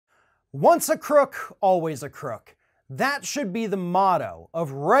Once a crook, always a crook. That should be the motto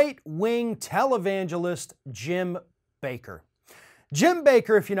of right-wing televangelist Jim Bakker. Jim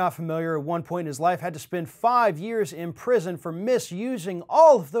Bakker, if you're not familiar, at one point in his life had to spend 5 years in prison for misusing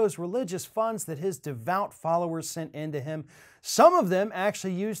all of those religious funds that his devout followers sent in to him. Some of them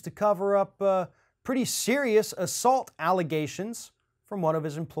actually used to cover up pretty serious assault allegations from one of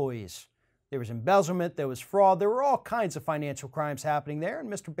his employees. There was embezzlement, there was fraud, there were all kinds of financial crimes happening there, and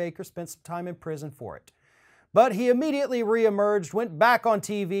Mr. Bakker spent some time in prison for it. But he immediately reemerged, went back on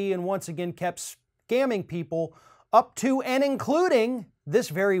TV, and once again kept scamming people up to and including this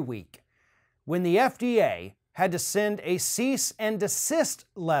very week, when the FDA had to send a cease and desist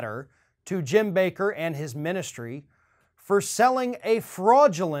letter to Jim Bakker and his ministry for selling a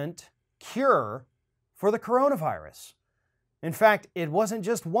fraudulent cure for the coronavirus. In fact, it wasn't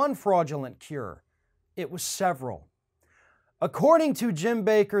just one fraudulent cure, it was several. According to Jim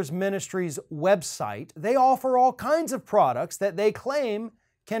Bakker's ministry's website, they offer all kinds of products that they claim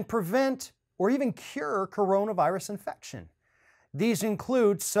can prevent or even cure coronavirus infection. These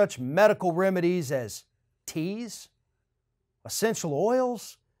include such medical remedies as teas, essential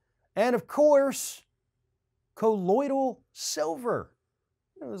oils, and of course, colloidal silver.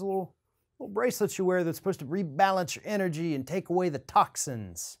 Those little bracelets you wear that's supposed to rebalance your energy and take away the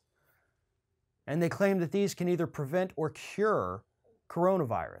toxins. And they claim that these can either prevent or cure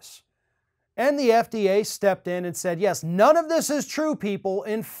coronavirus. And the FDA stepped in and said, yes, none of this is true, people.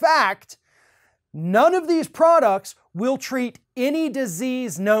 In fact, none of these products will treat any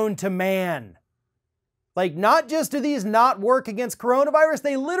disease known to man. Like, not just do these not work against coronavirus,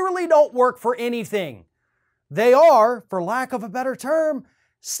 they literally don't work for anything. They are, for lack of a better term,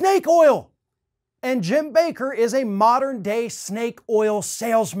 snake oil. And Jim Bakker is a modern-day snake oil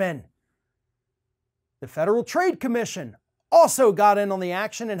salesman. The Federal Trade Commission also got in on the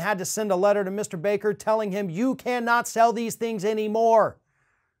action and had to send a letter to Mr. Bakker telling him you cannot sell these things anymore.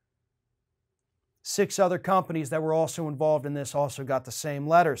 6 other companies that were also involved in this also got the same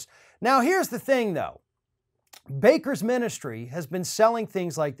letters. Now here's the thing though. Bakker's ministry has been selling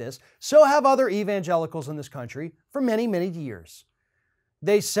things like this, so have other evangelicals in this country for many, many years.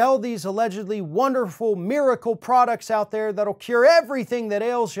 They sell these allegedly wonderful miracle products out there that'll cure everything that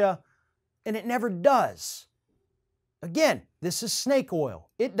ails you, and it never does. Again, this is snake oil.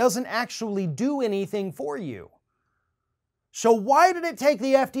 It doesn't actually do anything for you. So why did it take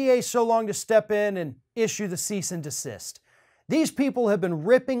the FDA so long to step in and issue the cease and desist? These people have been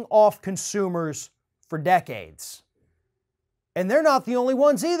ripping off consumers for decades. And they're not the only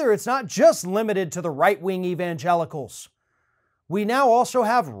ones either. It's not just limited to the right-wing evangelicals. We now also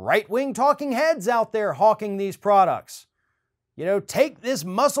have right-wing talking heads out there hawking these products. You know, take this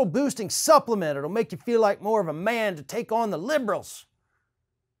muscle-boosting supplement. It'll make you feel like more of a man to take on the liberals.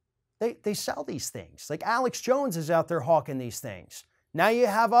 They sell these things. Like Alex Jones is out there hawking these things. Now you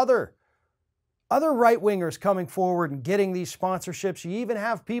have other right-wingers coming forward and getting these sponsorships. You even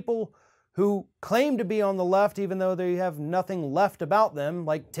have people who claim to be on the left even though they have nothing left about them,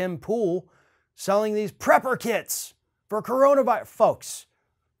 like Tim Pool, selling these prepper kits for coronavirus. Folks,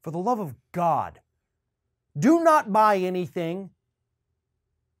 for the love of God, do not buy anything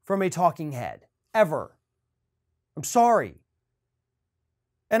from a talking head, ever. I'm sorry.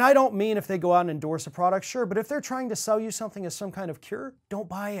 And I don't mean if they go out and endorse a product, sure, but if they're trying to sell you something as some kind of cure, don't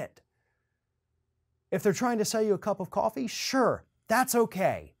buy it. If they're trying to sell you a cup of coffee, sure, that's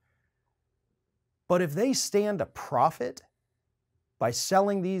okay. But if they stand to profit by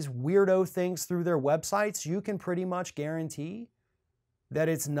selling these weirdo things through their websites, you can pretty much guarantee that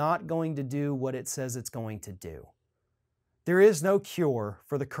it's not going to do what it says it's going to do. There is no cure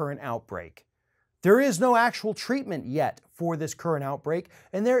for the current outbreak. There is no actual treatment yet for this current outbreak,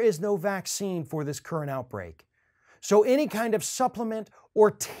 and there is no vaccine for this current outbreak. So any kind of supplement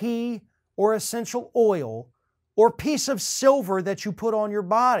or tea or essential oil or piece of silver that you put on your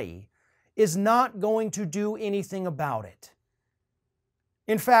body is not going to do anything about it.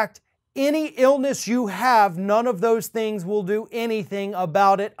 In fact, any illness you have, none of those things will do anything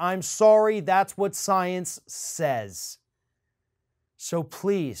about it. I'm sorry, that's what science says. So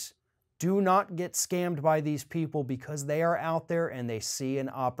please, do not get scammed by these people because they are out there and they see an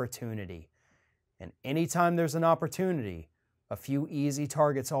opportunity. And anytime there's an opportunity, a few easy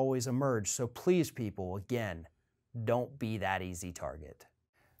targets always emerge. So please, people, again, don't be that easy target.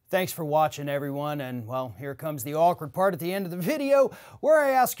 Thanks for watching, everyone, and well, here comes the awkward part at the end of the video where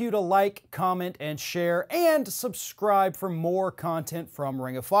I ask you to like, comment, and share, and subscribe for more content from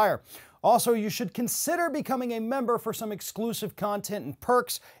Ring of Fire. Also, you should consider becoming a member for some exclusive content and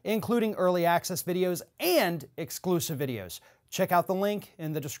perks, including early access videos and exclusive videos. Check out the link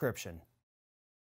in the description.